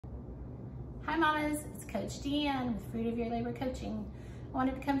Hi mamas, it's Coach Deanne with Fruit of Your Labor Coaching. I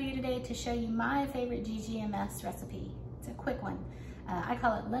wanted to come to you today to show you my favorite GGMS recipe. It's a quick one. I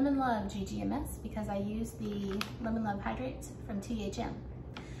call it Lemon Love GGMS because I use the Lemon Love hydrates from THM.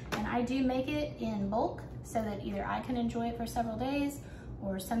 And I do make it in bulk so that either I can enjoy it for several days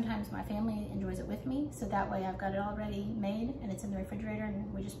or sometimes my family enjoys it with me. So that way I've got it already made and it's in the refrigerator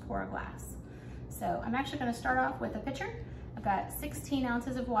and we just pour a glass. So I'm actually gonna start off with a pitcher. I've got 16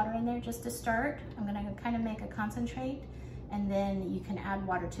 ounces of water in there just to start. I'm gonna kind of make a concentrate and then you can add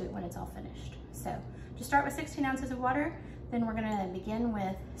water to it when it's all finished. So just start with 16 ounces of water. Then we're gonna begin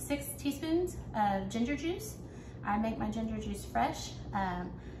with 6 teaspoons of ginger juice. I make my ginger juice fresh.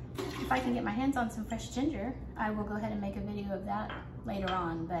 If I can get my hands on some fresh ginger, I will go ahead and make a video of that later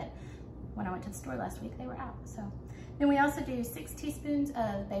on, but when I went to the store last week, they were out. So then we also do 6 teaspoons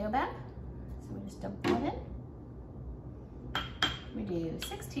of baobab. So we just dump that in. We do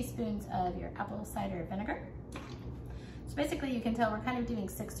 6 teaspoons of your apple cider vinegar. So basically you can tell we're kind of doing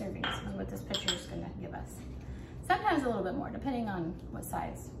 6 servings is what this pitcher is gonna give us. Sometimes a little bit more, depending on what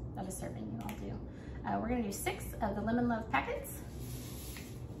size of a serving you all do. We're gonna do 6 of the Lemon Love packets.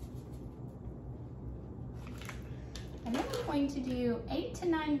 And then we're going to do 8 to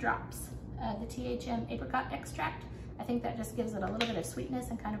 9 drops of the THM apricot extract. I think that just gives it a little bit of sweetness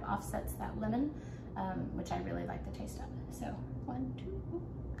and kind of offsets that lemon, which I really like the taste of. So 1, 2,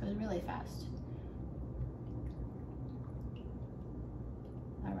 goes really fast.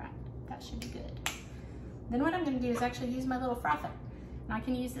 All right, that should be good. Then what I'm gonna do is actually use my little frother. And I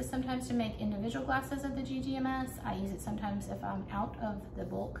can use this sometimes to make individual glasses of the GGMS. I use it sometimes if I'm out of the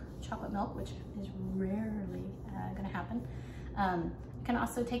bulk chocolate milk, which is rarely gonna happen. I can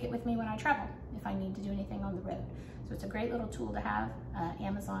also take it with me when I travel if I need to do anything on the road. So it's a great little tool to have.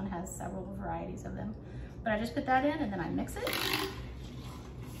 Amazon has several varieties of them. But I just put that in and then I mix it.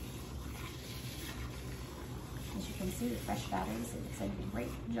 As you can see, the fresh batteries, it's a great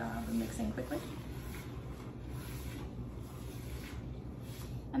job of mixing quickly.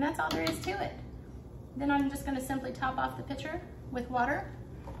 And that's all there is to it. Then I'm just gonna simply top off the pitcher with water.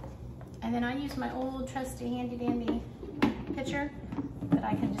 And then I use my old trusty handy dandy pitcher that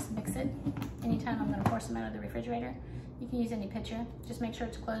I can just mix it. Anytime I'm gonna pour some out of the refrigerator, you can use any pitcher. Just make sure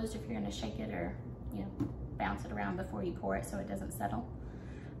it's closed if you're gonna shake it or bounce it around before you pour it so it doesn't settle.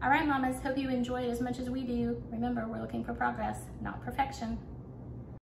 All right, mamas, hope you enjoy it as much as we do. Remember, we're looking for progress, not perfection.